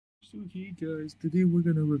So hey guys, today we're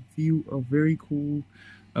gonna review a very cool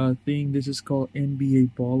thing. This is called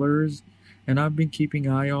NBA Ballers, and I've been keeping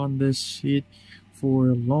eye on this shit for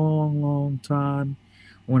a long time.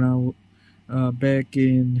 When back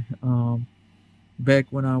in back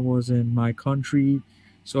when I was in my country,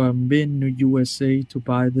 so I've been to USA to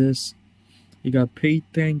buy this. You got paid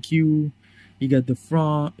thank you. You got the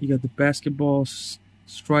front. You got the basketball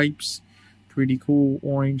stripes. Pretty cool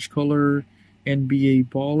orange color. NBA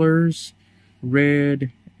ballers.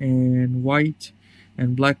 Red and white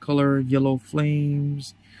and black color. Yellow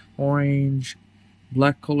flames. Orange.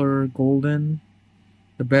 Black color golden.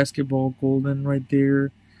 The basketball golden right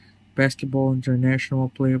there. Basketball International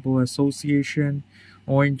Playable Association.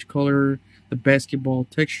 Orange color. The basketball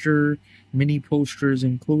texture. Mini posters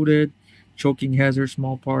included. Choking hazard,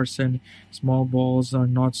 small parts, and small balls are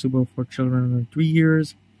not suitable for children under 3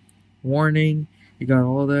 years. Warning, you got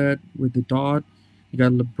all that with the dot. You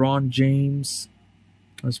got LeBron James.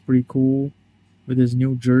 That's pretty cool. With his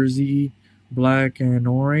new jersey, black and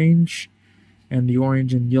orange. And the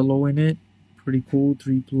orange and yellow in it. Pretty cool,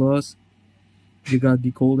 3+. You got the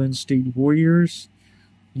Golden State Warriors.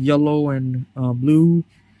 Yellow and blue.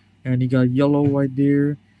 And you got yellow right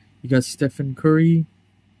there. You got Stephen Curry.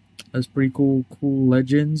 That's pretty cool. Cool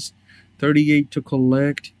legends. 38 to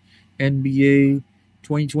collect. NBA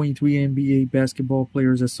 2023 NBA Basketball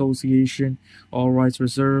Players Association. All rights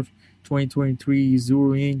reserved. 2023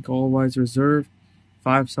 Zuru Inc. All rights reserved.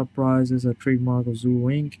 5 surprises. A trademark of Zuru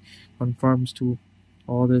Inc. Confirms to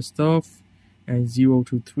all this stuff. And 0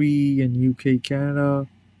 to 3 in UK, Canada.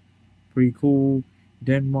 Pretty cool.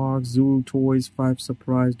 Denmark. Zuru Toys.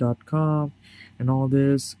 5surprise.com. And all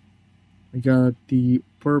this. We got the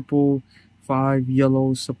purple 5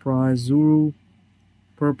 yellow surprise Zuru.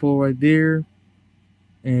 Purple right there.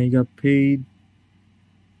 And you got paid.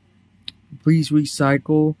 Please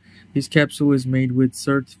recycle. This capsule is made with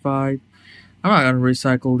certified. I'm not gonna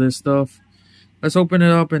recycle this stuff. Let's open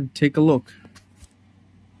it up and take a look.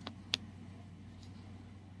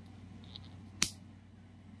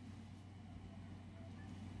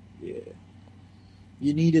 Yeah.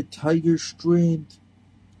 You need a tiger strength.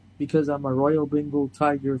 Because I'm a Royal Bengal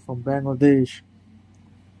tiger from Bangladesh,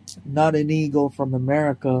 not an eagle from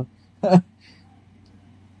America.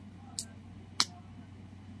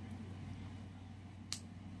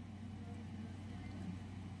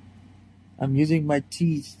 I'm using my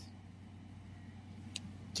teeth.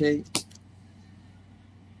 Okay.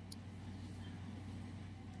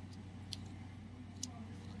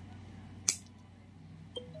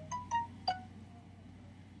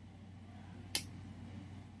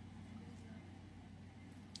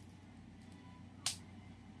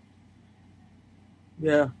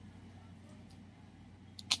 Yeah.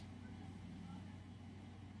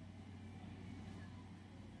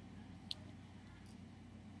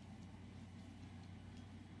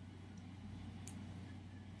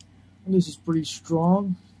 This is pretty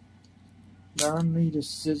strong. I don't need the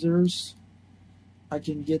scissors. I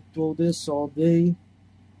can get through this all day.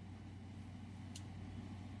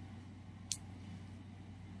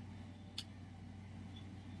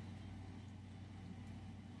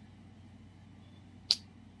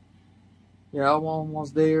 Yeah, I'm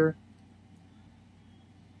almost there.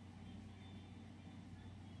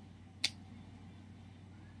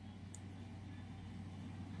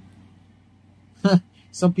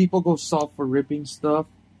 Some people go soft for ripping stuff.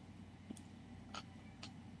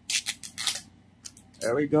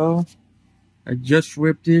 There we go. I just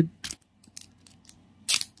ripped it.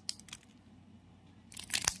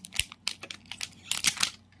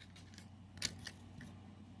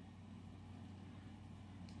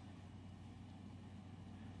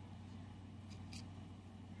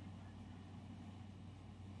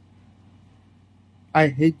 I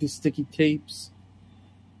hate the sticky tapes.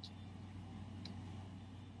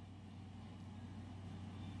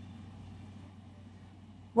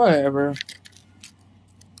 Whatever.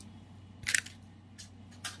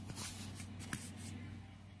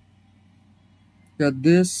 Got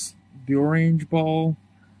this, the orange ball,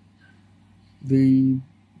 the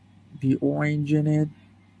orange in it,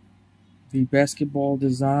 the basketball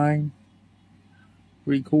design.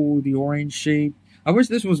 Pretty cool, the orange shape. I wish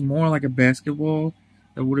this was more like a basketball.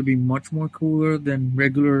 That would have been much more cooler than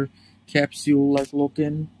regular capsule like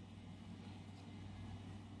looking.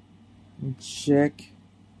 Let me check.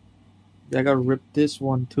 I gotta rip this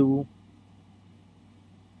one too.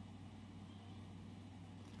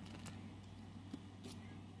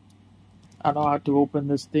 I don't know how to open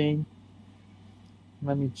this thing.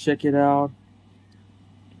 Let me check it out.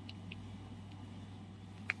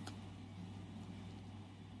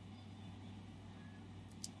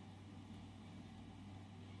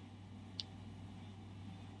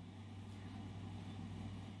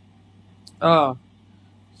 Ah,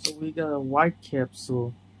 so we got a white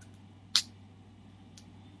capsule.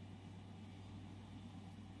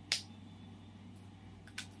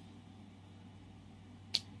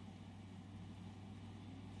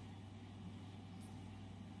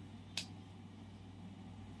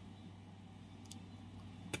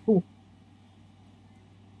 Ooh,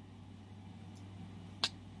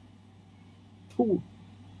 ooh.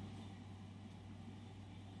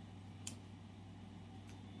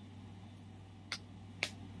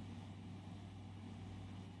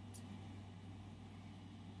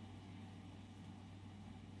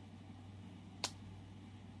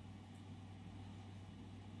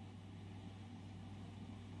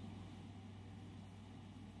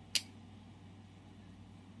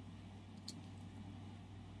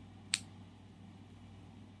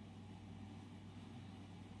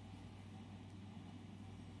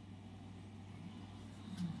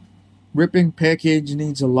 Ripping package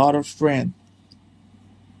needs a lot of strength.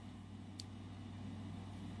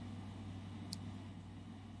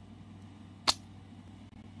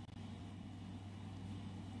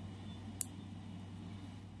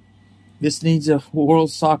 This needs a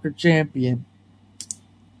world soccer champion.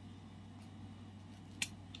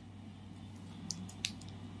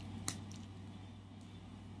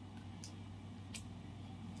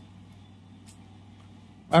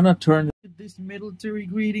 I'm not turning this military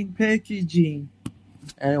greeting packaging.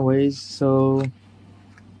 Anyways, so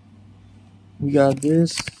we got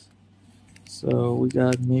this. So we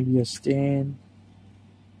got maybe a stand.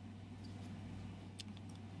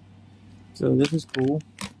 So this is cool.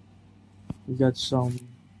 We got some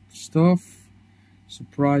stuff.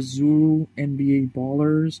 Surprise zuru, NBA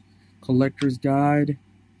ballers, collector's guide,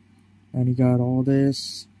 and you got all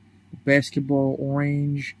this. Basketball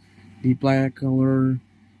orange, the black color,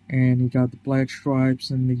 and you got the black stripes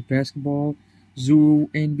and the basketball. Zuru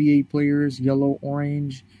NBA players, yellow,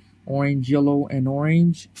 orange, orange, yellow, and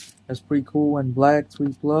orange. That's pretty cool. And black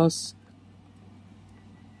 3+.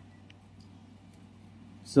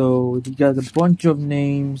 So you got a bunch of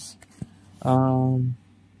names. So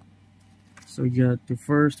you got the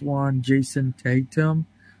first one, Jason Tatum.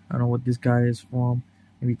 I don't know what this guy is from.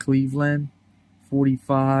 Maybe Cleveland.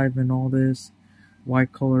 45 and all this.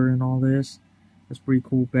 White color and all this. That's pretty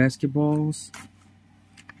cool. Basketballs.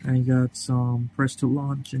 And you got some press to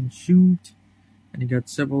launch and shoot. And you got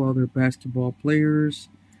several other basketball players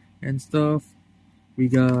and stuff. We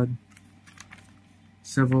got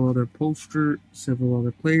several other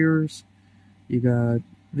players. You got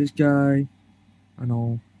this guy. I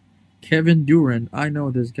know. Kevin Durant. I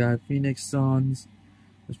know this guy. Phoenix Suns.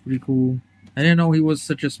 That's pretty cool. I didn't know he was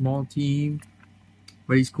such a small team.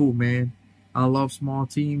 But he's cool, man. I love small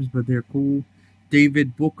teams, but they're cool.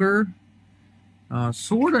 David Booker.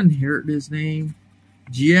 Sort of inherit his name.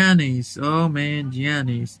 Giannis. Oh, man.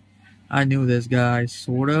 Giannis. I knew this guy.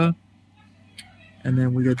 Sorta. And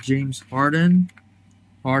then we got James Harden.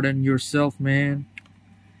 Harden yourself, man.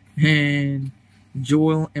 And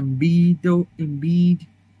Joel Embiid.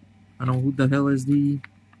 I don't know who the hell is the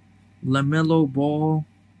LaMelo Ball.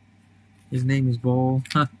 His name is Ball.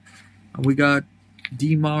 We got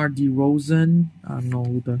DeMar DeRozan. I don't know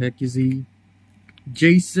who the heck is he.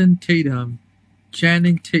 Jason Tatum.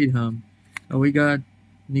 Channing Tatum. And we got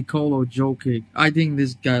Nikola Jokic. I think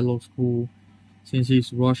this guy looks cool since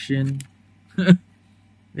he's Russian.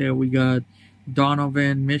 There we got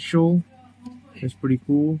Donovan Mitchell. That's pretty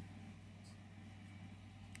cool.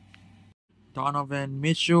 Donovan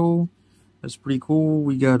Mitchell. That's pretty cool.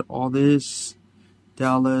 We got all this.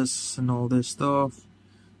 Dallas and all this stuff.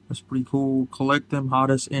 That's pretty cool. Collect them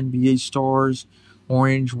hottest NBA stars.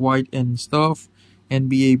 Orange, white, and stuff.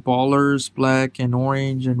 NBA ballers. Black and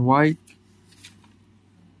orange and white.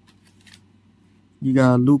 You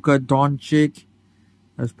got Luka Doncic.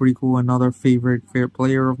 That's pretty cool. Another favorite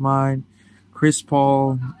player of mine. Chris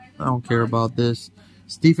Paul. I don't care about this.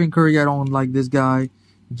 Stephen Curry. I don't like this guy.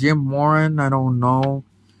 Jim Warren. I don't know.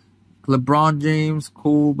 LeBron James.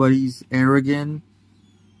 Cool, but he's arrogant.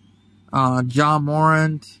 John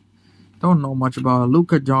Morant. Don't know much about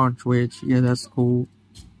Luka Doncic. Yeah, that's cool.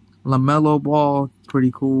 LaMelo Ball.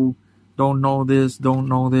 Pretty cool. Don't know this. Don't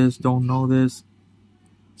know this. Don't know this.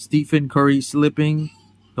 Stephen Curry slipping.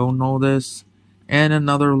 Don't know this. And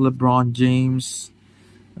another LeBron James.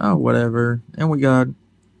 Oh, whatever. And we got a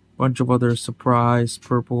bunch of other surprise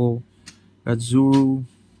purple. Got Zuru.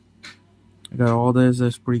 I got all this.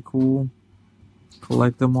 That's pretty cool.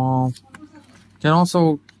 Collect them all. Can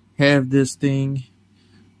also have this thing.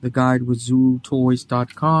 The guide with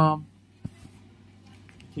ZuruToys.com.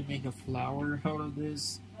 You can make a flower out of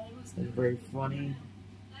this. That's very funny.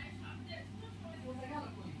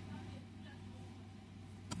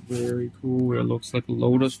 Very cool. It looks like a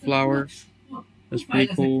lotus flower. That's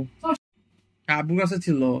pretty cool. Abu কাছে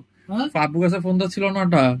ছিল আবু কাছে ফোনটা ছিল না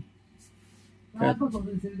ওটা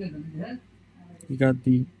you got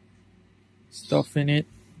the stuff in it,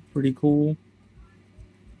 pretty cool.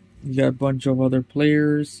 You got a bunch of other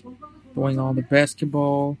players going on the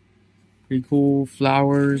basketball, pretty cool.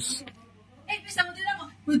 Flowers,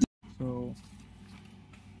 so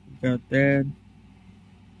you got that,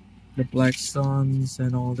 the black suns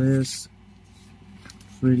and all this,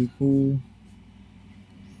 pretty cool.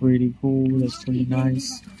 Pretty cool. That's pretty nice.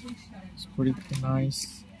 It's pretty nice.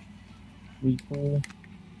 Pretty cool.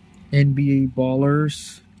 NBA ballers.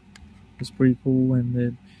 It's pretty cool. And the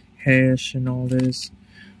hash and all this.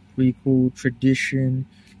 Pretty cool. Tradition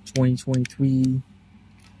 2023.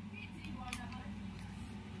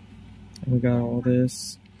 And we got all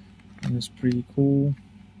this. And it's pretty cool.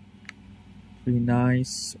 Pretty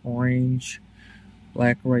nice. Orange.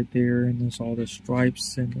 Black right there. And there's all the stripes.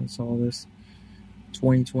 And there's all this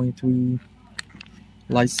 2023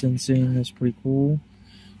 licensing. That's pretty cool.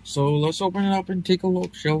 So let's open it up and take a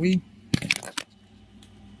look, shall we?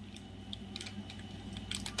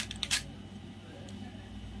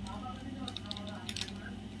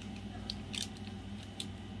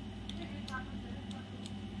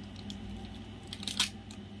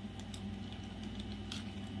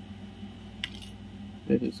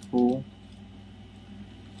 That is cool.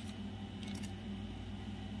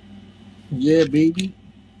 Yeah, baby.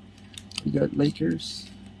 We got Lakers.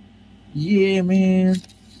 Yeah, man.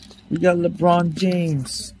 We got LeBron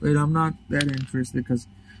James. But I'm not that interested because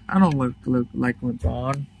I don't look like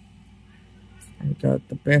LeBron. And we got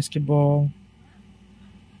the basketball.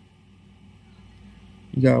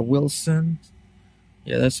 You got Wilson.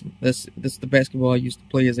 Yeah, that's the basketball I used to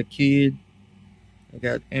play as a kid. I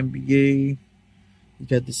got NBA. You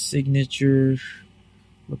got the signature.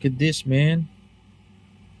 Look at this, man.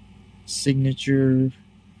 Signature.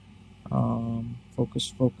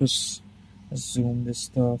 Focus. Let's zoom this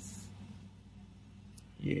stuff.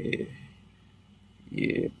 Yeah,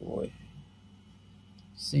 boy.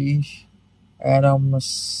 See, Adam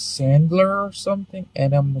Sandler or something.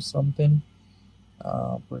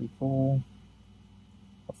 Pretty cool.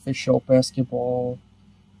 Official basketball.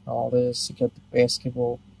 All this. You got the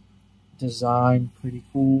basketball design. Pretty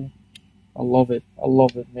cool. I love it,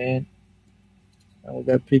 man. And we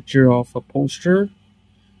got a picture of a poster.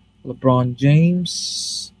 LeBron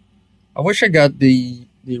James. I wish I got the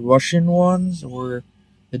Russian ones or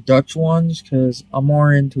the Dutch ones because I'm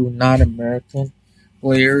more into not American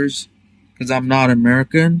players because I'm not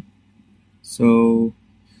American. So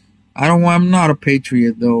I'm not a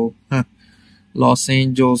patriot though. Los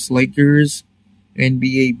Angeles Lakers,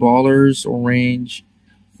 NBA ballers, orange,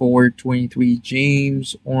 423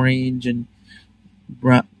 James, orange and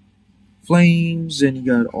brown flames, and you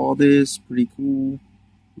got all this, pretty cool.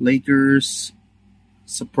 Lakers,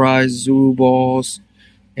 surprise zuru balls,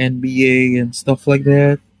 NBA and stuff like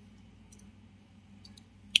that.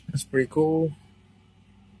 That's pretty cool.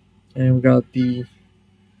 And we got the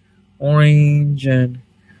orange and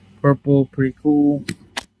purple, pretty cool.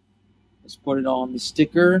 Let's put it on the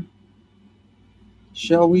sticker,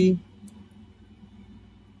 shall we?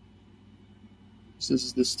 This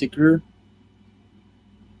is the sticker.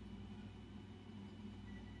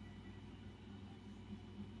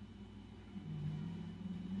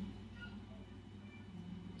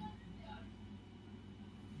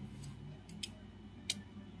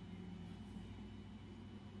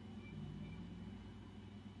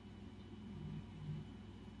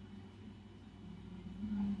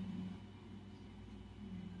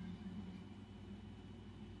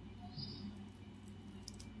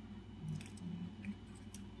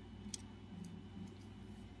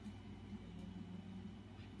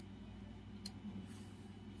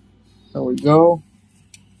 There we go.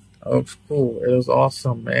 That looks cool. It was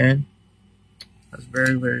awesome, man. That's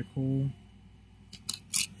very, very cool.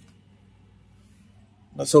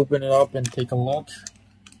 Let's open it up and take a look.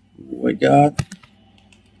 What we got.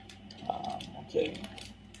 Okay.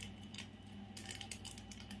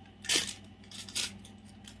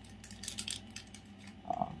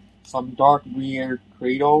 Some dark weird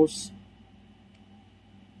Kratos.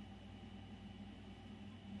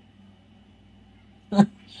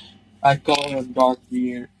 I call him dark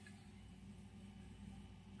weird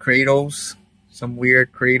Kratos. Some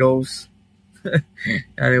weird Kratos.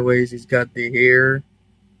 Anyways, he's got the hair,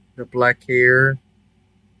 the black hair,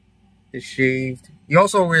 the shaved. He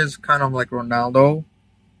also is kind of like Ronaldo.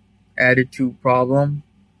 Attitude problem.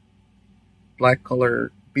 Black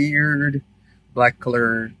color beard. Black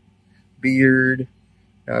color beard.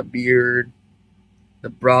 Beard. the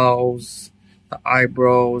brows, the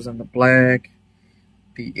eyebrows, and the black,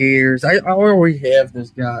 the ears. I already have this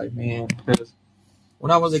guy, man, because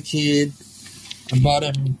when I was a kid, I bought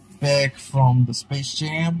him back from the Space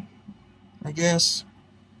Jam, I guess.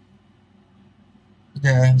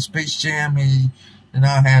 Yeah, in Space Jam, he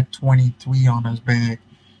now had 23 on his back.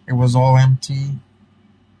 It was all empty.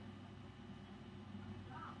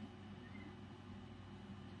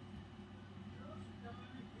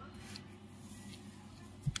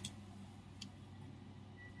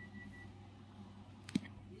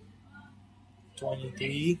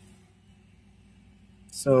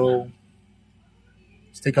 So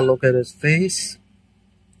let's take a look at his face.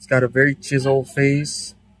 He's got a very chiseled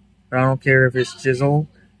face. But I don't care if it's chiseled,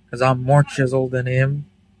 because I'm more chiseled than him.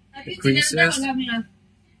 The creases,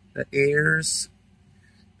 the ears,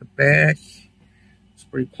 the back. It's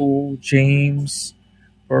pretty cool. James,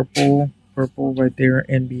 purple right there,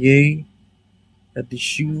 NBA. Got the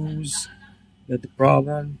shoes, got the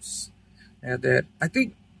problems, and that I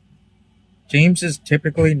think James is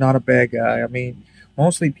typically not a bad guy. I mean,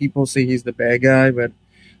 mostly people say he's the bad guy, but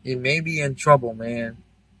he may be in trouble, man.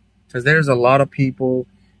 Because there's a lot of people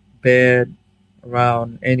bad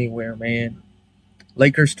around anywhere, man.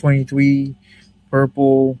 Lakers 23,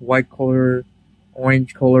 purple, white color,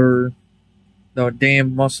 orange color, the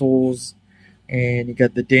damn muscles, and you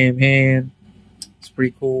got the damn hand. It's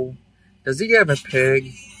pretty cool. Does he have a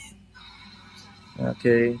peg?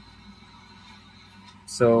 Okay.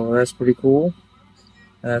 So that's pretty cool.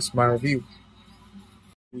 That's my review.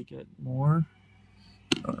 We got more.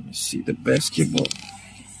 Let me see the basketball.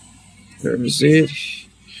 There's it.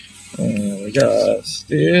 And we got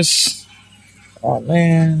this. Oh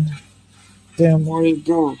man. Damn, where it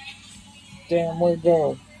go? Damn, where it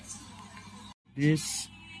go? This.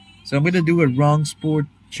 So I'm gonna do a wrong sport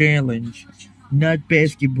challenge. Not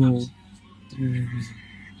basketball.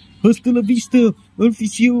 Hasta la vista,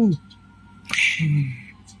 oficial.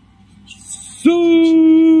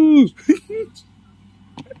 So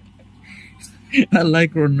I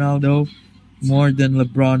like Ronaldo more than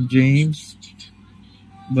LeBron James,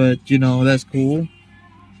 but you know that's cool.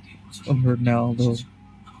 Oh, Ronaldo.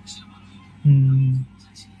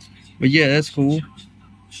 But yeah, that's cool.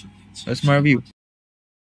 That's my review.